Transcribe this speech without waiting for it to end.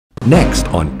Next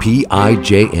on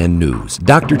PIJN News,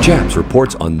 Dr. Chaps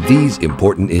reports on these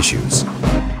important issues.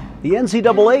 The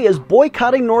NCAA is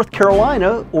boycotting North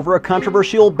Carolina over a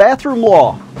controversial bathroom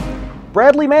law.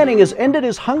 Bradley Manning has ended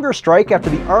his hunger strike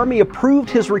after the Army approved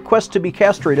his request to be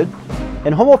castrated,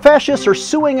 and homofascists are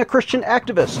suing a Christian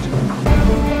activist.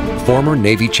 Former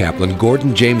Navy chaplain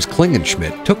Gordon James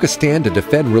Klingenschmitt took a stand to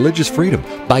defend religious freedom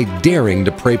by daring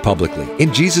to pray publicly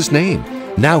in Jesus' name.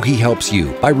 Now he helps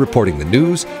you by reporting the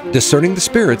news, discerning the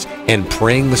spirits, and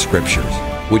praying the scriptures.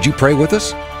 Would you pray with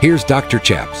us? Here's Dr.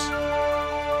 Chaps.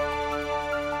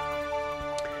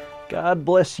 God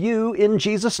bless you in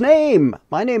Jesus' name.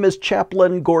 My name is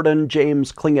Chaplain Gordon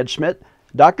James Klingenschmitt,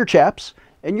 Dr. Chaps,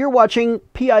 and you're watching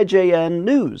PIJN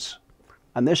News.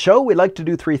 On this show, we like to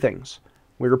do three things.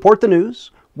 We report the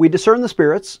news, we discern the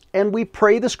spirits, and we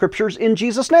pray the scriptures in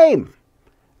Jesus' name.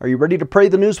 Are you ready to pray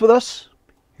the news with us?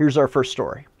 Here's our first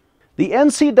story. The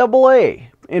NCAA,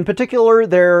 in particular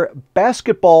their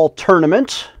basketball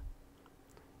tournament,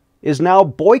 is now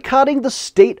boycotting the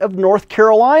state of North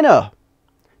Carolina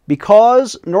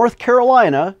because North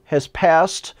Carolina has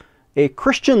passed a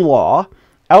Christian law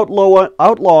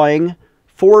outlawing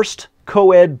forced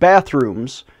co-ed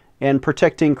bathrooms and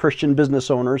protecting Christian business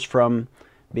owners from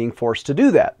being forced to do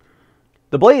that.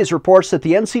 The Blaze reports that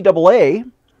the NCAA,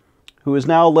 who is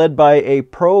now led by a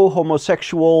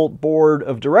pro-homosexual board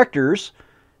of directors,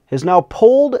 has now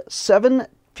pulled 7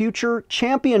 future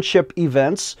championship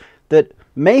events that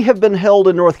may have been held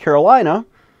in North Carolina,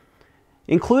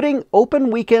 including open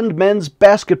weekend men's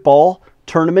basketball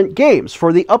tournament games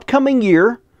for the upcoming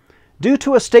year due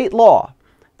to a state law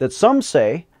that some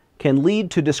say can lead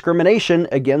to discrimination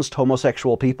against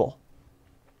homosexual people.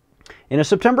 In a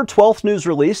September 12th news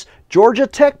release, Georgia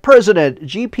Tech President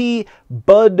G.P.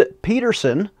 Bud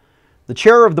Peterson, the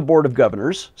chair of the Board of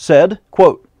Governors, said,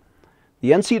 quote,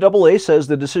 "The NCAA says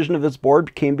the decision of its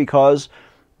board came because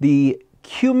the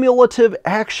cumulative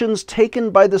actions taken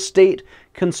by the state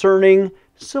concerning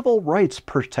civil rights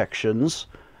protections,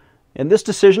 and this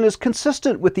decision is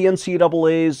consistent with the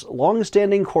NCAA's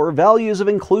long-standing core values of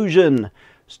inclusion,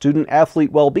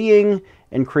 student-athlete well-being,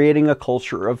 and creating a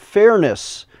culture of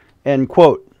fairness." End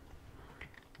quote.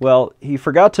 Well, he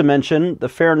forgot to mention the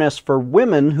fairness for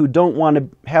women who don't want to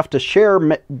have to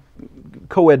share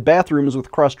co-ed bathrooms with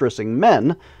cross-dressing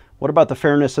men. What about the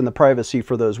fairness and the privacy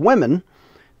for those women?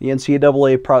 The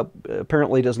NCAA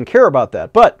apparently doesn't care about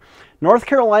that. But North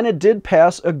Carolina did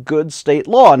pass a good state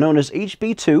law known as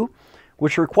HB 2,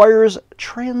 which requires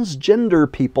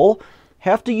transgender people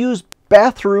have to use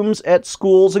bathrooms at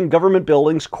schools and government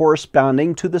buildings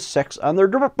corresponding to the sex on their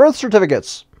birth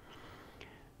certificates.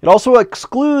 It also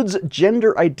excludes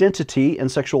gender identity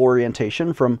and sexual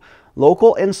orientation from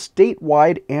local and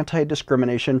statewide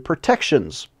anti-discrimination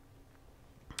protections.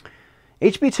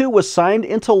 HB 2 was signed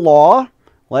into law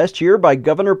last year by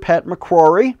Governor Pat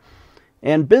McCrory,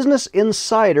 and Business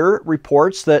Insider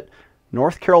reports that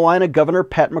North Carolina Governor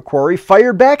Pat McCrory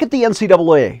fired back at the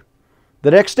NCAA. The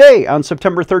next day, on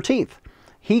September 13th,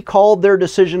 he called their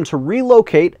decision to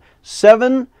relocate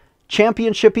 7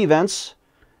 championship events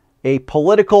a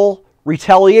political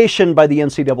retaliation by the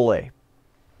NCAA.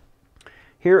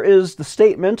 Here is the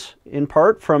statement, in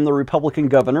part, from the Republican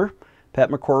governor. Pat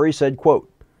McCrory said, quote,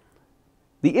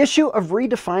 "The issue of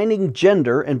redefining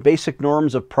gender and basic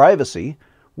norms of privacy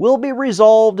will be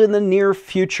resolved in the near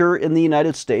future in the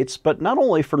United States, but not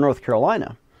only for North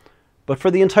Carolina, but for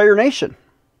the entire nation.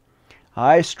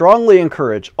 I strongly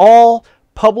encourage all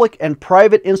public and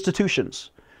private institutions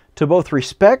to both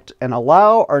respect and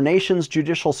allow our nation's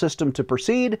judicial system to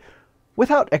proceed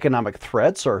without economic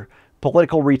threats or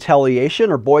political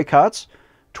retaliation or boycotts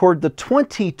toward the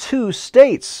 22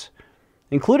 states,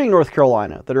 including North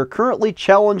Carolina, that are currently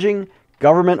challenging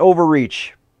government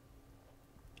overreach."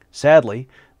 Sadly,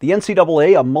 the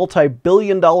NCAA, a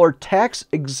multi-billion-dollar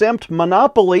tax-exempt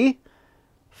monopoly,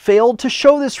 failed to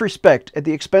show this respect at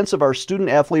the expense of our student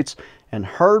athletes and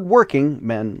hard-working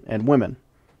men and women.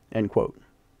 End quote.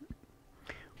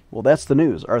 Well, that's the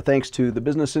news. Our thanks to the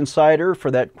Business Insider for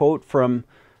that quote from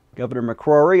Governor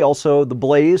McCrory, also the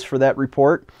Blaze for that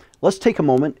report. Let's take a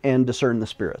moment and discern the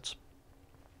spirits.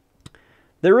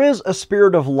 There is a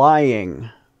spirit of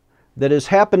lying that is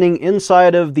happening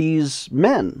inside of these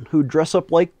men who dress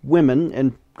up like women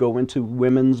and go into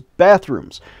women's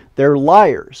bathrooms. They're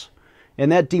liars.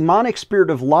 And that demonic spirit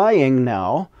of lying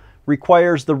now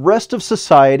requires the rest of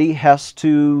society has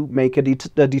to make a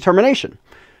determination.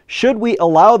 Should we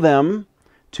allow them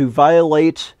to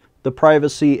violate the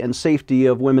privacy and safety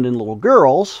of women and little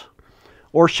girls,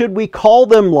 or should we call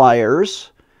them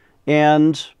liars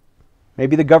and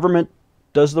maybe the government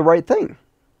does the right thing?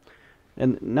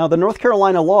 And now the North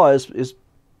Carolina law is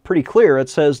pretty clear. It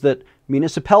says that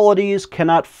municipalities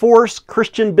cannot force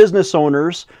Christian business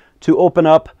owners to open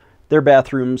up their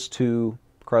bathrooms to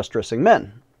cross-dressing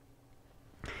men.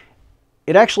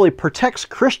 It actually protects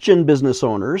Christian business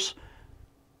owners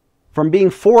from being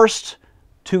forced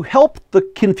to help the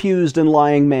confused and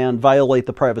lying man violate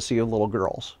the privacy of little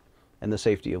girls and the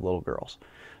safety of little girls.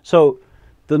 So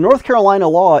the North Carolina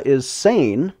law is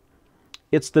sane.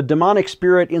 It's the demonic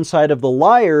spirit inside of the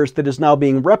liars that is now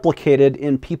being replicated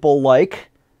in people like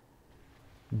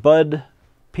Bud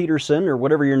Peterson, or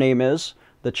whatever your name is,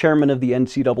 the chairman of the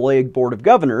NCAA Board of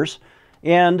Governors.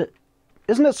 And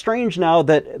isn't it strange now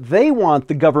that they want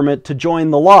the government to join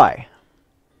the lie?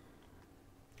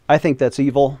 I think that's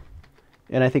evil,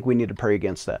 and I think we need to pray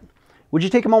against that. Would you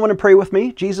take a moment and pray with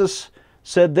me? Jesus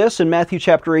said this in Matthew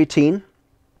chapter 18.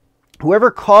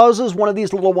 Whoever causes one of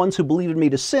these little ones who believe in me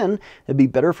to sin, it'd be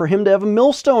better for him to have a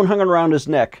millstone hung around his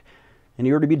neck, and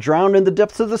he were to be drowned in the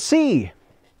depths of the sea.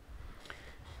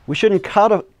 We shouldn't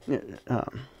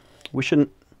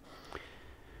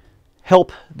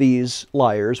help these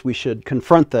liars. We should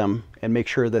confront them and make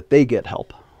sure that they get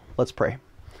help. Let's pray.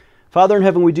 Father in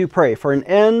heaven, we do pray for an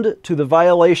end to the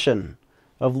violation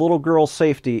of little girls'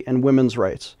 safety and women's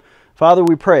rights. Father,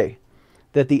 we pray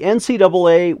that the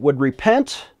NCAA would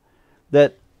repent,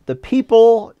 that the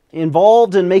people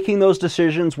involved in making those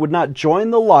decisions would not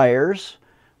join the liars,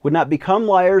 would not become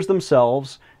liars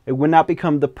themselves, it would not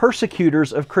become the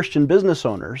persecutors of Christian business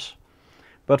owners.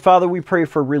 But Father, we pray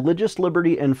for religious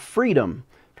liberty and freedom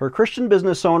for Christian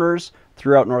business owners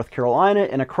throughout North Carolina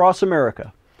and across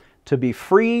America to be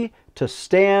free to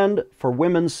stand for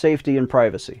women's safety and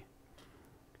privacy.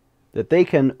 That they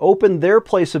can open their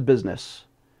place of business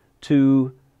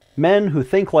to men who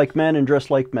think like men and dress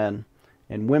like men,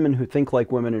 and women who think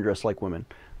like women and dress like women.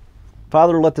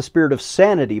 Father, let the spirit of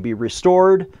sanity be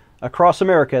restored across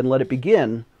America, and let it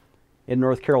begin in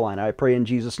North Carolina. I pray in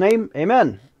Jesus' name,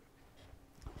 amen.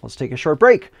 Let's take a short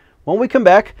break. When we come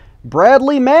back,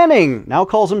 Bradley Manning, now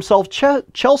calls himself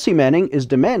Chelsea Manning, is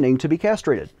demanding to be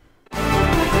castrated.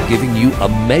 Giving you a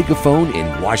megaphone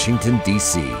in Washington,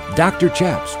 D.C. Dr.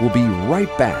 Chaps will be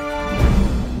right back.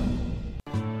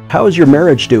 How is your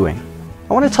marriage doing?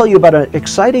 I want to tell you about an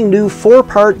exciting new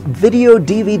 4-part video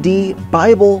DVD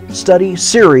Bible study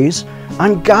series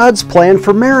on God's plan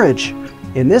for marriage.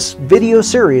 In this video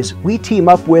series, we team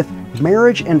up with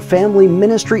marriage and family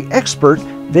ministry expert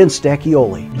Vince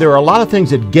D'Acchioli. There are a lot of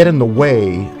things that get in the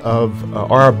way of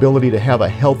our ability to have a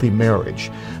healthy marriage.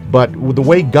 But the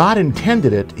way God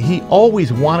intended it, He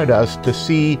always wanted us to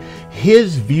see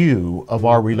His view of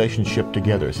our relationship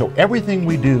together. So everything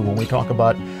we do when we talk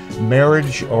about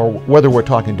marriage, or whether we're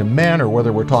talking to men or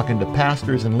whether we're talking to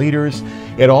pastors and leaders,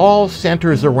 it all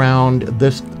centers around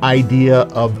this idea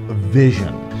of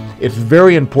vision. It's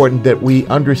very important that we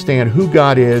understand who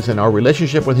God is and our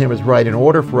relationship with Him is right in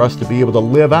order for us to be able to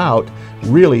live out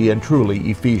really and truly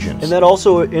Ephesians. And that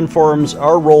also informs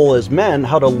our role as men,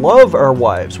 how to love our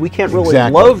wives. We can't really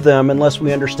love them unless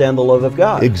we understand the love of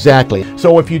God. Exactly.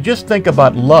 So if you just think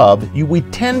about love, we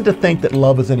tend to think that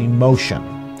love is an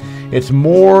emotion. It's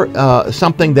more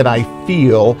something that I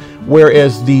feel,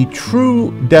 whereas the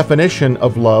true definition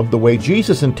of love, the way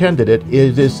Jesus intended it,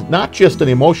 is not just an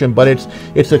emotion, but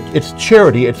it's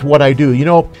charity. It's what I do. You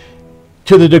know,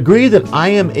 to the degree that I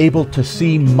am able to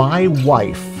see my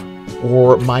wife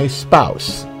or my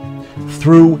spouse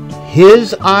through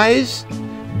His eyes,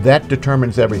 that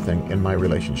determines everything in my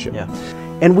relationship. Yeah.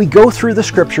 And we go through the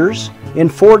scriptures in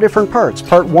 4 different parts.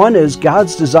 Part 1 is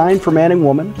God's design for man and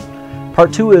woman.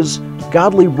 Part 2 is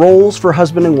godly roles for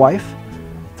husband and wife.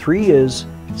 3 is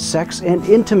sex and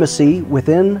intimacy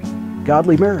within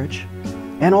godly marriage.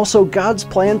 And also God's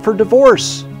plan for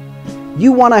divorce.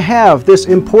 You want to have this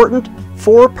important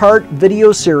 4-part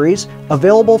video series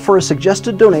available for a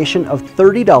suggested donation of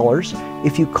 $30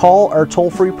 if you call our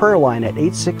toll-free prayer line at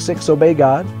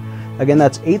 866-OBEY-GOD. Again,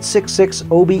 that's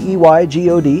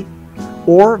 866-OBEY-GOD.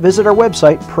 Or visit our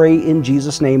website,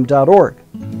 prayinjesusname.org.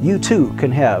 You too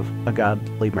can have a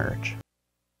godly marriage.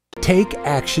 Take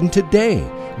action today.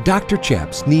 Dr.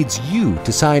 Chaps needs you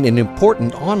to sign an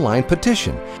important online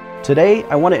petition. Today,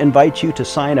 I want to invite you to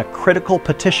sign a critical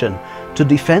petition to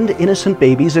defend innocent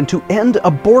babies and to end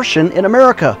abortion in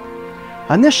America.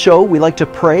 On this show, we like to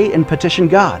pray and petition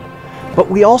God, but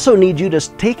we also need you to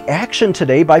take action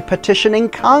today by petitioning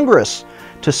Congress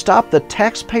to stop the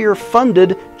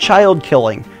taxpayer-funded child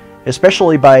killing,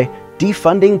 especially by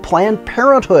defunding Planned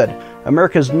Parenthood,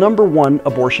 America's #1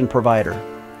 abortion provider.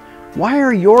 Why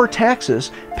are your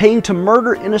taxes paying to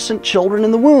murder innocent children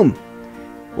in the womb?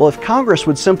 Well, if Congress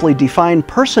would simply define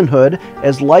personhood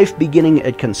as life beginning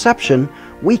at conception,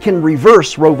 we can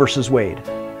reverse Roe v. Wade.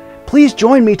 Please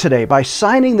join me today by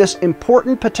signing this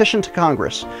important petition to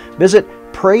Congress. Visit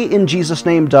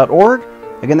prayinjesusname.org.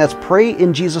 Again, that's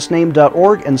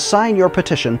prayinjesusname.org and sign your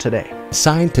petition today.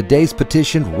 Sign today's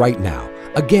petition right now.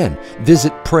 Again,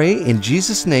 visit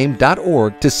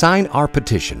prayinjesusname.org to sign our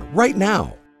petition right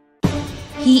now.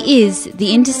 He is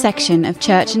the intersection of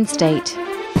church and state.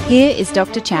 Here is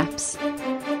Dr. Chaps.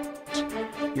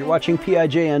 You're watching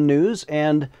PIJN News,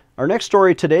 and our next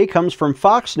story today comes from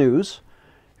Fox News,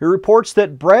 who reports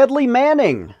that Bradley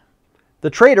Manning, the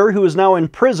traitor who is now in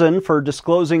prison for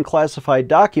disclosing classified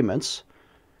documents,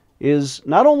 is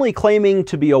not only claiming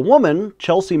to be a woman,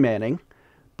 Chelsea Manning,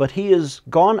 but he has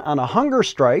gone on a hunger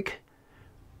strike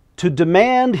to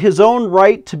demand his own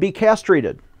right to be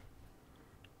castrated.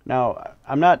 Now,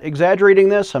 I'm not exaggerating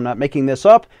this. I'm not making this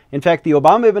up. In fact, the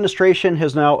Obama administration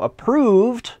has now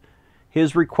approved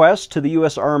his request to the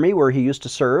U.S. Army, where he used to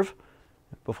serve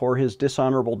before his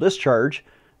dishonorable discharge,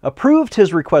 approved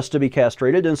his request to be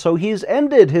castrated, and so he's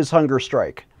ended his hunger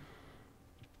strike.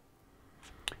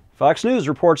 Fox News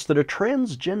reports that a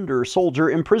transgender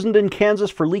soldier imprisoned in Kansas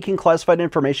for leaking classified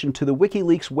information to the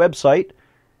WikiLeaks website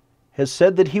has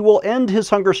said that he will end his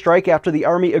hunger strike after the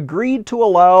Army agreed to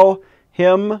allow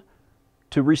him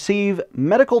to receive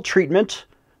medical treatment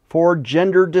for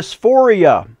gender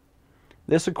dysphoria.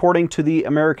 This according to the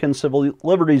American Civil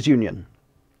Liberties Union.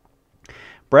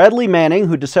 Bradley Manning,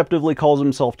 who deceptively calls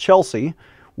himself Chelsea,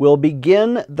 will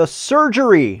begin the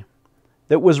surgery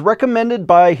that was recommended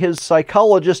by his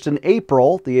psychologist in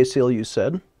April, the ACLU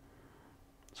said.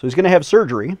 So he's going to have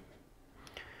surgery.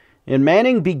 And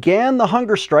Manning began the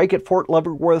hunger strike at Fort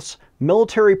Leavenworth's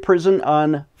military prison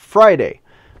on Friday,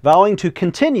 vowing to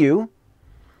continue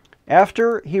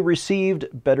after he received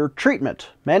better treatment.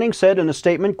 Manning said in a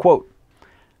statement, quote,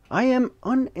 "I am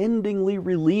unendingly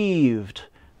relieved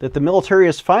that the military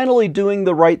is finally doing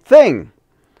the right thing.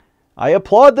 I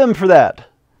applaud them for that.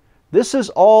 This is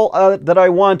all that I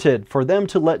wanted, for them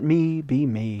to let me be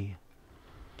me.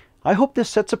 I hope this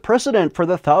sets a precedent for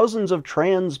the thousands of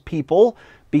trans people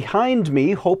behind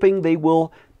me, hoping they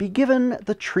will be given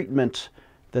the treatment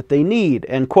that they need,"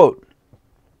 end quote.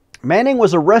 Manning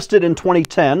was arrested in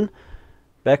 2010,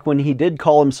 back when he did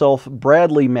call himself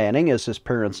Bradley Manning, as his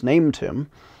parents named him.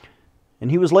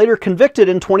 And he was later convicted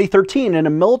in 2013 in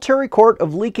a military court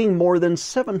of leaking more than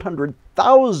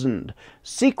 700,000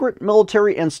 secret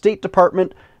military and State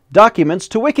Department documents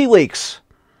to WikiLeaks.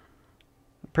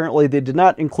 Apparently, they did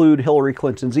not include Hillary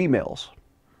Clinton's emails.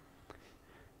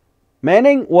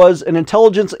 Manning was an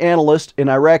intelligence analyst in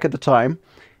Iraq at the time,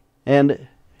 and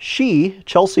she,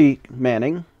 Chelsea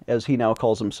Manning, as he now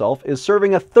calls himself, is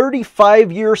serving a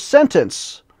 35-year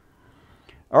sentence.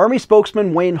 Army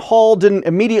spokesman Wayne Hall didn't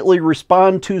immediately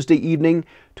respond Tuesday evening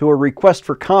to a request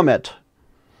for comment.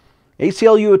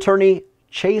 ACLU attorney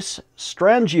Chase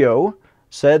Strangio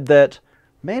said that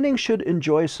Manning should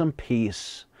enjoy some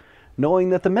peace, knowing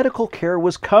that the medical care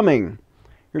was coming.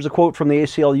 Here's a quote from the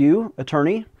ACLU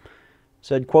attorney.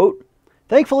 Said, quote,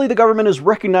 "Thankfully, the government has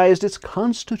recognized its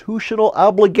constitutional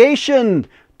obligation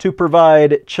to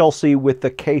provide Chelsea with the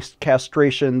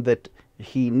castration that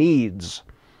he needs.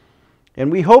 And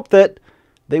we hope that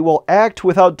they will act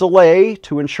without delay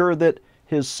to ensure that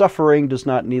his suffering does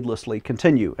not needlessly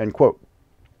continue," end quote.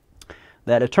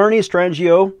 That attorney,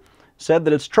 Strangio, said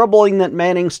that it's troubling that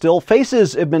Manning still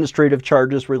faces administrative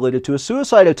charges related to a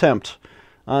suicide attempt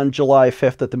on July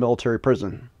 5th at the military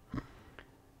prison,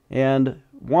 and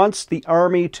wants the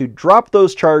Army to drop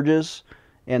those charges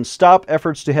and stop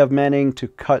efforts to have Manning to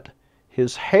cut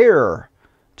his hair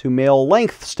to male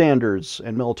length standards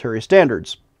and military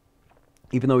standards,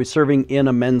 even though he's serving in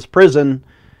a men's prison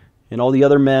and all the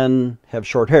other men have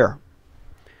short hair.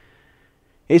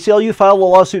 ACLU filed a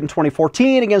lawsuit in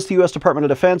 2014 against the U.S. Department of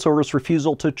Defense over its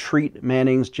refusal to treat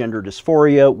Manning's gender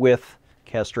dysphoria with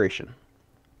castration.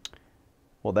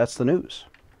 Well, that's the news.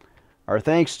 Our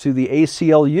thanks to the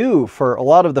ACLU for a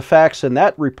lot of the facts in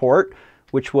that report,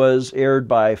 which was aired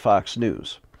by Fox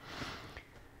News.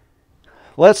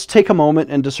 Let's take a moment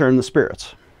and discern the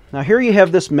spirits. Now here you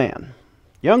have this man.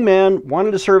 Young man,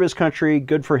 wanted to serve his country,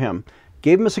 good for him.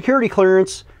 Gave him a security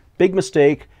clearance, big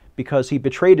mistake, because he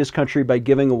betrayed his country by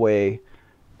giving away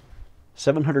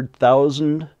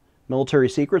 700,000 military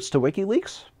secrets to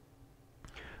WikiLeaks?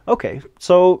 Okay,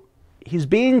 so he's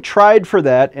being tried for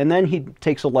that, and then he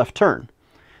takes a left turn.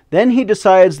 Then he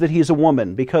decides that he's a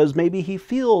woman, because maybe he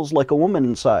feels like a woman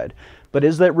inside. But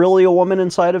is that really a woman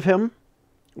inside of him?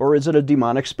 Or is it a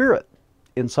demonic spirit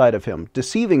inside of him,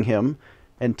 deceiving him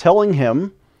and telling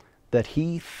him that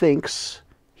he thinks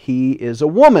he is a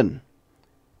woman.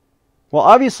 Well,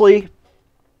 obviously,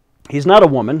 he's not a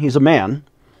woman, he's a man.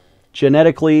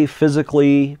 Genetically,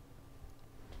 physically,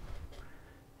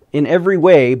 in every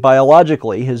way,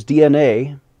 biologically, his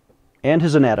DNA and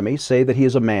his anatomy say that he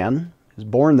is a man. He's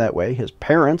born that way. His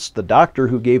parents, the doctor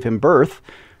who gave him birth,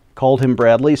 called him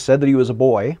Bradley, said that he was a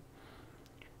boy.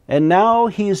 And now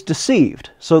he's deceived.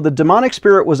 So the demonic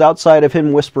spirit was outside of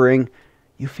him whispering,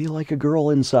 "You feel like a girl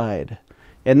inside."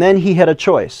 And then he had a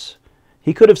choice.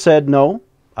 He could have said, "No,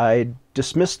 I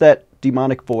dismiss that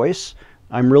demonic voice.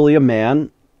 I'm really a man."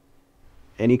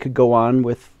 And he could go on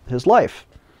with his life.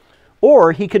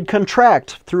 Or he could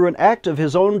contract through an act of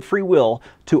his own free will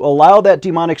to allow that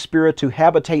demonic spirit to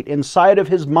habitate inside of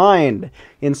his mind,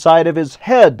 inside of his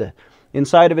head,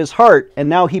 inside of his heart. And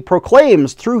now he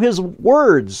proclaims through his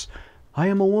words, "I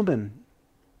am a woman."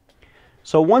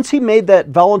 So once he made that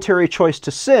voluntary choice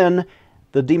to sin,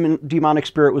 the demonic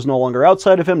spirit was no longer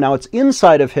outside of him. Now it's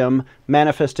inside of him,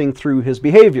 manifesting through his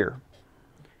behavior.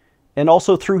 And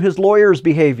also through his lawyer's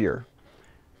behavior.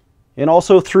 And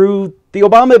also through the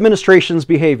Obama administration's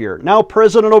behavior. Now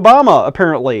President Obama,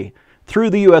 apparently, through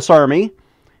the U.S. Army,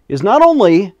 is not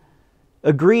only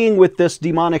agreeing with this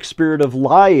demonic spirit of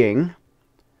lying,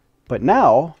 but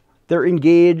now they're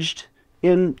engaged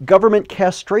in government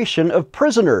castration of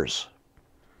prisoners.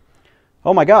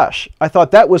 Oh my gosh, I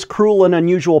thought that was cruel and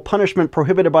unusual punishment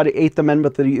prohibited by the 8th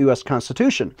Amendment of the U.S.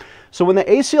 Constitution. So when the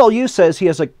ACLU says he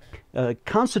has a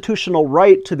constitutional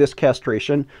right to this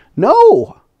castration,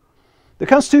 no! The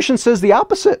Constitution says the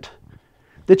opposite,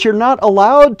 that you're not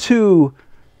allowed to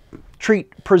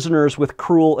treat prisoners with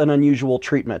cruel and unusual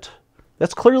treatment.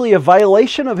 That's clearly a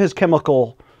violation of his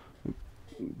chemical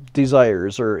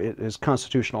desires or his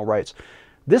constitutional rights.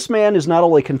 This man is not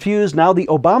only confused, now the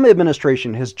Obama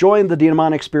administration has joined the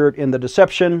demonic spirit in the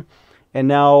deception, and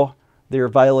now they're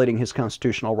violating his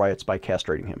constitutional rights by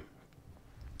castrating him.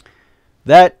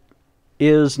 That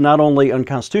is not only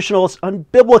unconstitutional, it's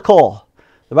unbiblical.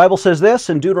 The Bible says this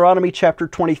in Deuteronomy chapter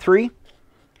 23,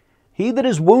 "He that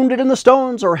is wounded in the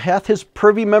stones, or hath his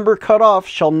privy member cut off,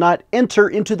 shall not enter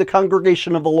into the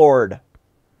congregation of the Lord."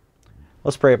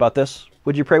 Let's pray about this.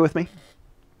 Would you pray with me?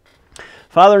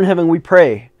 Father in heaven, we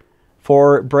pray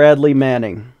for Bradley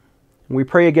Manning. We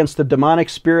pray against the demonic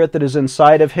spirit that is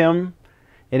inside of him,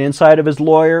 and inside of his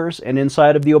lawyers, and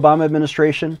inside of the Obama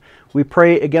administration. We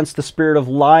pray against the spirit of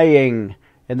lying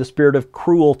and the spirit of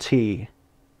cruelty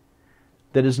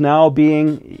that is now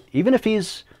being, even if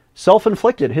he's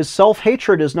self-inflicted, his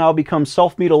self-hatred has now become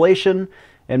self-mutilation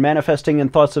and manifesting in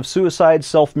thoughts of suicide,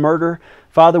 self-murder.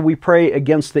 Father, we pray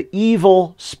against the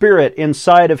evil spirit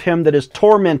inside of him that is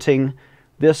tormenting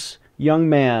this young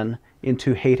man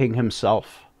into hating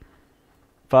himself.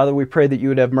 Father, we pray that you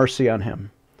would have mercy on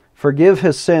him. Forgive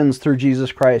his sins through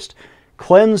Jesus Christ.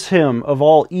 Cleanse him of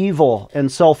all evil and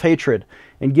self-hatred,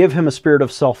 and give him a spirit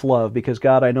of self-love, because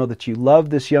God, I know that you love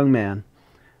this young man.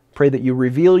 Pray that you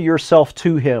reveal yourself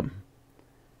to him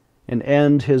and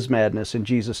end his madness in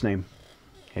Jesus' name.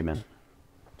 Amen.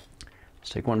 Let's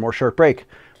take one more short break.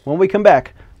 When we come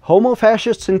back,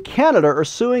 homofascists in Canada are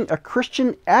suing a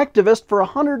Christian activist for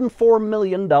 $104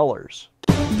 million.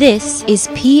 This is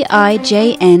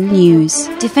PIJN News,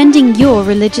 defending your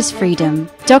religious freedom.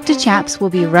 Dr. Chaps will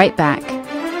be right back.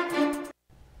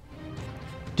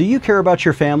 Do you care about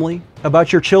your family?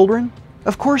 About your children?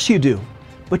 Of course you do.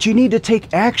 But you need to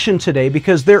take action today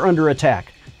because they're under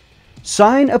attack.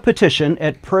 Sign a petition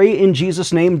at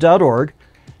prayinjesusname.org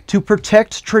to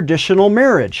protect traditional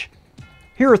marriage.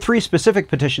 Here are 3 specific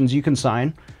petitions you can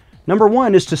sign. Number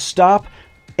 1 is to stop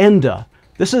ENDA.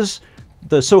 This is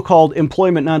the so-called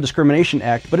Employment Non-Discrimination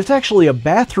Act, but it's actually a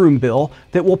bathroom bill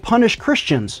that will punish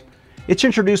Christians. It's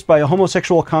introduced by a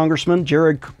homosexual congressman,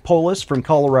 Jared Polis from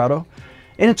Colorado,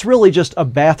 and it's really just a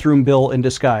bathroom bill in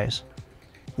disguise.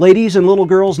 Ladies and little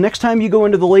girls, next time you go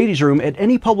into the ladies' room at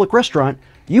any public restaurant,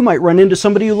 you might run into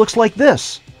somebody who looks like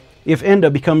this if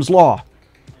ENDA becomes law.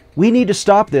 We need to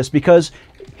stop this because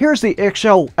here's the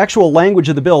actual language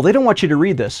of the bill. They don't want you to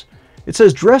read this. It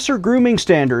says dress or grooming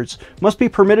standards must be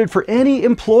permitted for any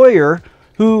employer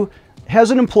who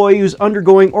has an employee who's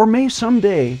undergoing or may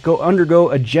someday undergo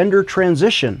a gender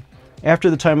transition after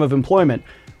the time of employment.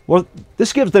 Well,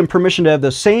 this gives them permission to have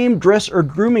the same dress or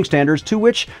grooming standards to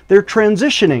which they're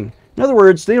transitioning. In other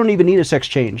words, they don't even need a sex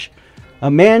change. A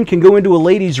man can go into a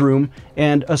ladies' room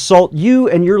and assault you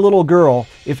and your little girl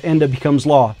if ENDA becomes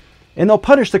law. And they'll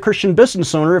punish the Christian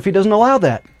business owner if he doesn't allow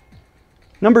that.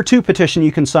 Number 2 petition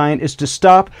you can sign is to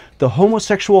stop the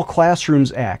Homosexual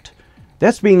Classrooms Act.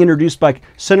 That's being introduced by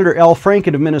Senator Al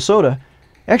Franken of Minnesota,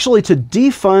 actually to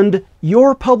defund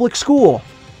your public school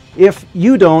if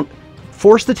you don't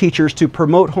forced the teachers to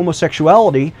promote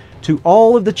homosexuality to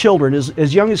all of the children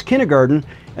as young as kindergarten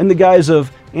in the guise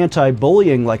of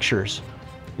anti-bullying lectures.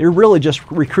 You're really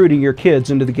just recruiting your kids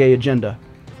into the gay agenda.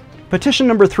 Petition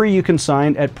number 3 you can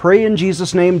sign at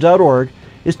prayinjesusname.org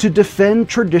is to defend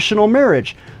traditional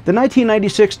marriage. The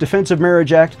 1996 Defense of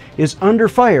Marriage Act is under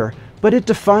fire, but it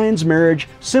defines marriage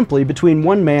simply between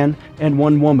one man and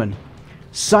one woman.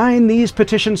 Sign these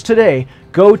petitions today.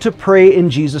 Go to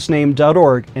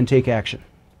prayinjesusname.org and take action.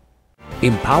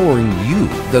 Empowering you,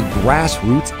 the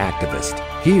grassroots activist.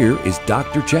 Here is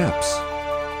Dr. Chaps.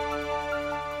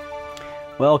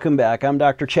 Welcome back. I'm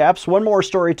Dr. Chaps. One more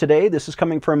story today. This is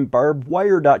coming from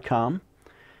barbedwire.com.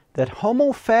 That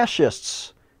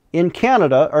homofascists in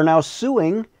Canada are now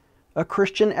suing a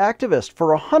Christian activist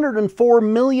for $104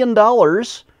 million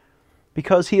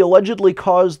because he allegedly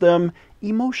caused them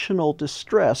emotional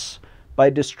distress by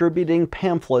distributing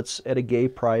pamphlets at a gay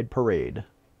pride parade.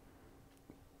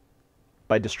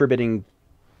 By distributing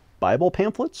Bible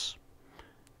pamphlets?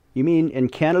 You mean in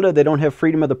Canada they don't have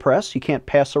freedom of the press? You can't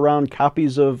pass around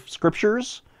copies of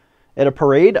scriptures at a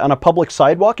parade on a public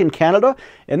sidewalk in Canada?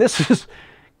 And this is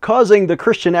causing the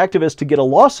Christian activist to get a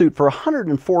lawsuit for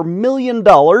 $104 million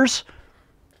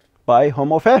by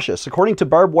homofascists. According to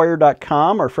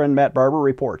barbedwire.com, our friend Matt Barber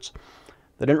reports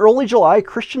that in early July,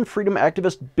 Christian freedom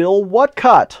activist Bill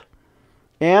Whatcott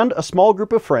and a small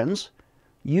group of friends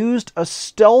used a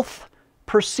stealth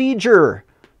procedure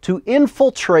to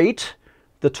infiltrate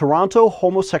the Toronto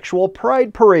homosexual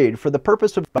pride parade for the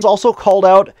purpose of also called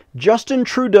out Justin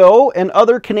Trudeau and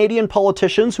other Canadian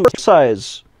politicians who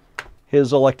criticize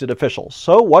his elected officials.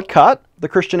 So Whatcott, the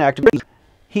Christian activist,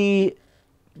 he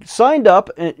signed up,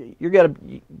 and you're going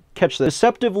to catch this,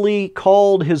 deceptively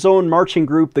called his own marching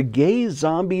group the Gay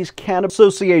Zombies Cannabis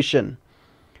Association.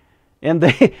 And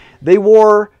they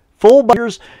wore full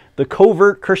binders, the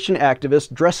covert Christian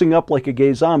activist dressing up like a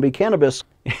gay zombie cannabis.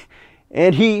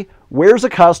 And he wears a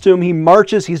costume, he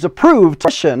marches, he's approved.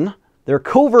 Their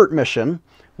covert mission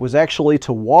was actually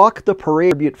to walk the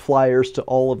parade, distribute flyers to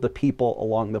all of the people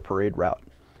along the parade route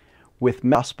with the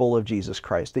gospel of Jesus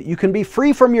Christ, that you can be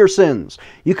free from your sins,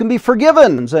 you can be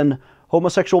forgiven, and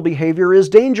homosexual behavior is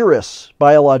dangerous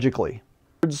biologically.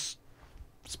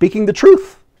 Speaking the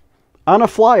truth on a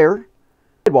flyer,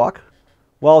 sidewalk,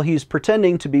 while he's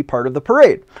pretending to be part of the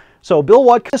parade. So Bill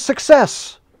Whatcott's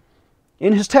success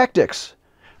in his tactics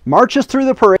marches through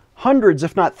the parade, hundreds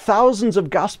if not thousands of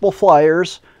gospel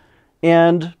flyers,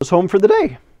 and goes home for the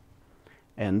day.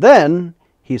 And then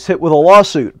he's hit with a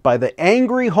lawsuit by the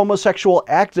angry homosexual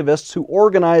activists who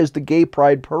organized the gay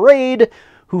pride parade,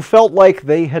 who felt like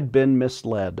they had been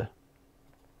misled.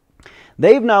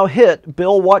 They've now hit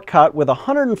Bill Whatcott with a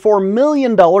 $104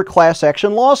 million class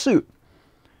action lawsuit.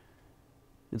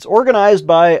 It's organized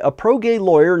by a pro-gay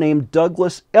lawyer named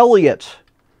Douglas Elliott.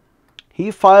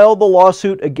 He filed the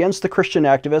lawsuit against the Christian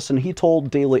activists, and he told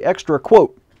Daily Extra,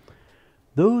 quote,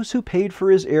 "Those who paid for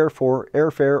his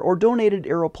airfare or donated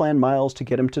Aeroplan miles to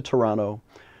get him to Toronto,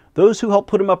 those who helped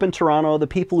put him up in Toronto, the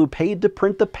people who paid to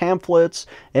print the pamphlets,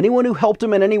 anyone who helped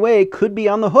him in any way could be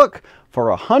on the hook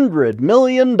for $100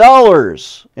 million,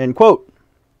 end quote.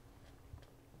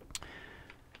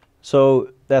 So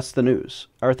that's the news.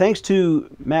 Our thanks to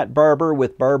Matt Barber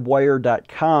with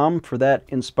barbedwire.com for that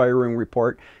inspiring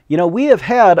report. You know, we have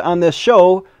had on this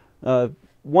show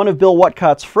one of Bill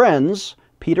Whatcott's friends,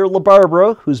 Peter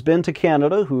LaBarbera, who's been to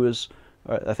Canada, who was,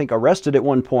 I think, arrested at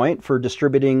one point for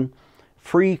distributing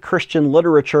free Christian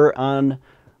literature on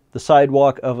the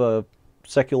sidewalk of a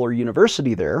secular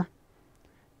university there.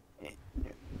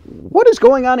 What is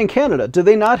going on in Canada? Do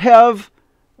they not have,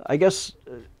 I guess,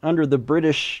 under the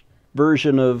British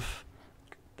version of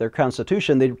their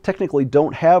constitution, they technically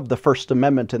don't have the First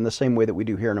Amendment in the same way that we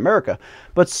do here in America,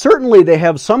 but certainly they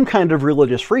have some kind of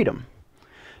religious freedom.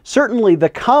 Certainly the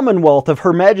Commonwealth of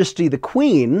Her Majesty the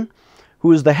Queen,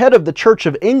 who is the head of the Church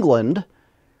of England,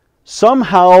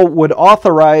 somehow would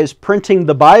authorize printing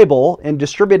the Bible and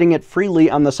distributing it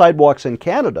freely on the sidewalks in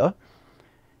Canada.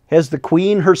 Has the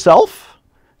Queen herself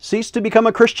ceased to become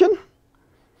a Christian?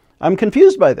 I'm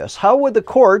confused by this. How would the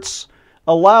courts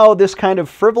allow this kind of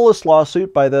frivolous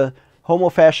lawsuit by the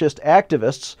homofascist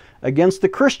activists against the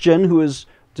Christian who is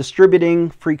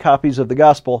distributing free copies of the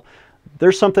gospel?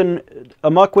 There's something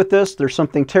amok with this. There's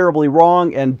something terribly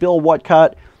wrong. And Bill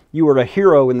Whatcott, you are a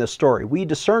hero in this story. We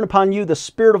discern upon you the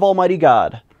Spirit of Almighty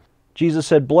God. Jesus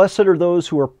said, "Blessed are those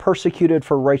who are persecuted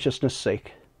for righteousness'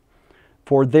 sake,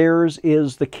 for theirs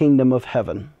is the kingdom of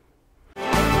heaven."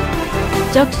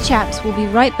 Dr. Chaps will be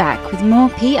right back with more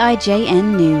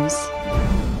PIJN news.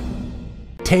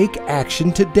 Take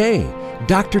action today.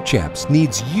 Dr. Chaps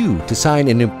needs you to sign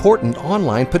an important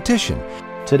online petition.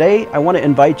 Today, I want to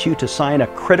invite you to sign a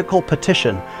critical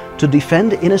petition to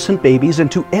defend innocent babies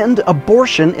and to end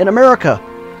abortion in America.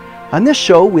 On this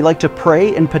show, we like to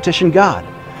pray and petition God,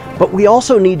 but we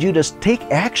also need you to take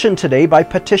action today by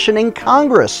petitioning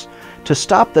Congress to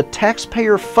stop the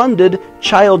taxpayer-funded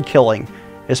child killing,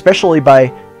 especially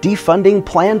by defunding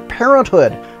Planned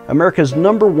Parenthood, America's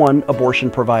 #1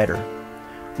 abortion provider.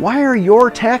 Why are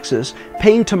your taxes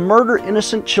paying to murder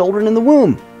innocent children in the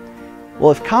womb?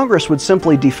 Well, if Congress would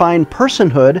simply define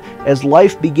personhood as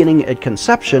life beginning at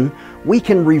conception, we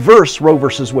can reverse Roe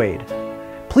v. Wade.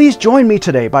 Please join me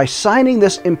today by signing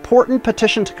this important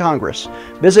petition to Congress.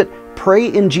 Visit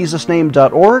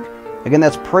prayinjesusname.org. Again,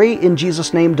 that's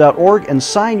prayinjesusname.org and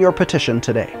sign your petition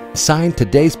today. Sign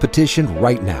today's petition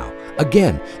right now.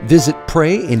 Again, visit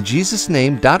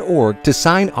prayinjesusname.org to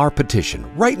sign our petition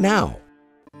right now.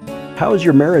 How is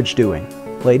your marriage doing?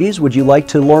 Ladies, would you like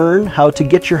to learn how to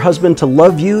get your husband to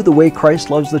love you the way Christ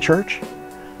loves the church?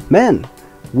 Men,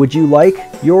 would you like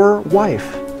your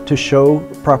wife to show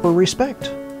proper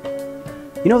respect?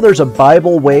 You know, there's a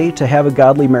Bible way to have a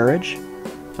godly marriage.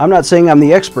 I'm not saying I'm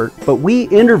the expert, but we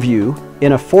interview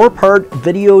in a 4-part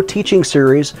video teaching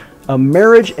series a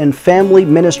marriage and family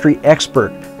ministry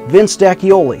expert, Vince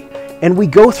D'Acchioli, and we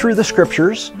go through the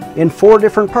scriptures in 4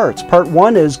 different parts. Part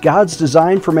 1 is God's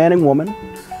design for man and woman.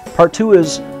 Part 2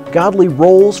 is godly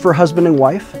roles for husband and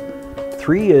wife.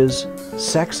 3 is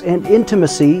sex and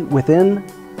intimacy within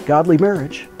godly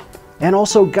marriage. And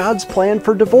also God's plan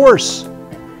for divorce.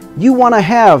 You want to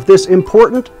have this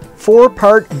important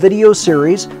 4-part video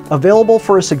series available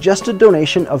for a suggested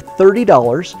donation of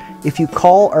 $30 if you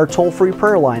call our toll-free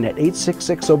prayer line at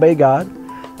 866-OBEY-GOD.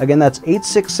 Again, that's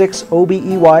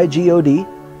 866-OBEY-GOD.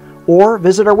 Or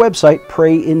visit our website,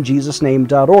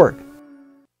 prayinjesusname.org.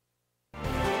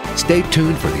 Stay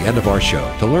tuned for the end of our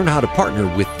show to learn how to partner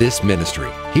with this ministry.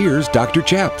 Here's Dr.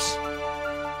 Chaps.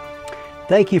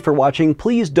 Thank you for watching.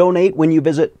 Please donate when you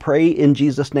visit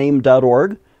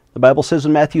prayinjesusname.org. The Bible says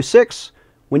in Matthew 6,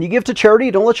 when you give to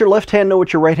charity, don't let your left hand know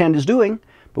what your right hand is doing,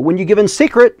 but when you give in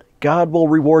secret, God will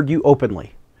reward you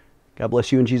openly. God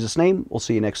bless you in Jesus' name. We'll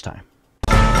see you next time.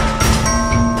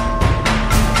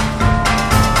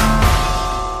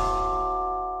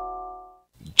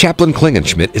 Chaplain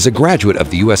Klingenschmitt is a graduate of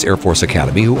the U.S. Air Force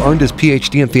Academy who earned his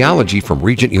Ph.D. in theology from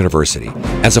Regent University.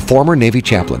 As a former Navy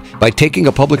chaplain, by taking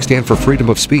a public stand for freedom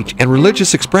of speech and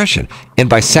religious expression, and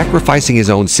by sacrificing his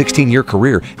own 16-year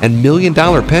career and $1 million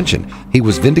pension, he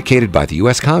was vindicated by the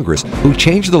U.S. Congress, who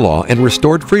changed the law and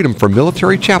restored freedom for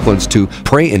military chaplains to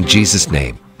pray in Jesus'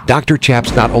 name. Dr.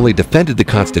 Chaps not only defended the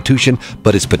Constitution,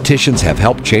 but his petitions have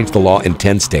helped change the law in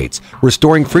 10 states,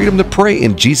 restoring freedom to pray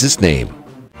in Jesus' name.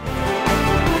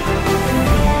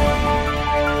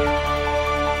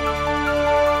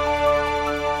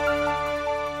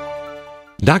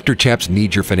 Dr. Chaps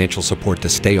needs your financial support to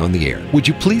stay on the air. Would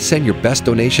you please send your best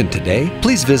donation today?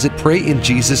 Please visit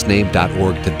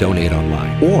prayinjesusname.org to donate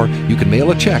online. Or you can mail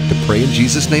a check to Pray in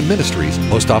Jesus' Name Ministries,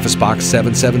 Post Office Box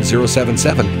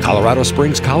 77077, Colorado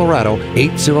Springs, Colorado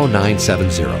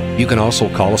 80970. You can also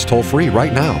call us toll-free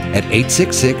right now at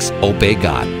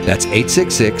 866-OBEY-GOD. That's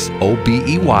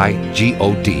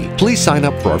 866-OBEY-GOD. Please sign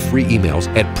up for our free emails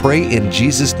at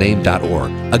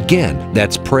prayinjesusname.org. Again,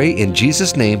 that's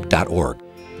prayinjesusname.org.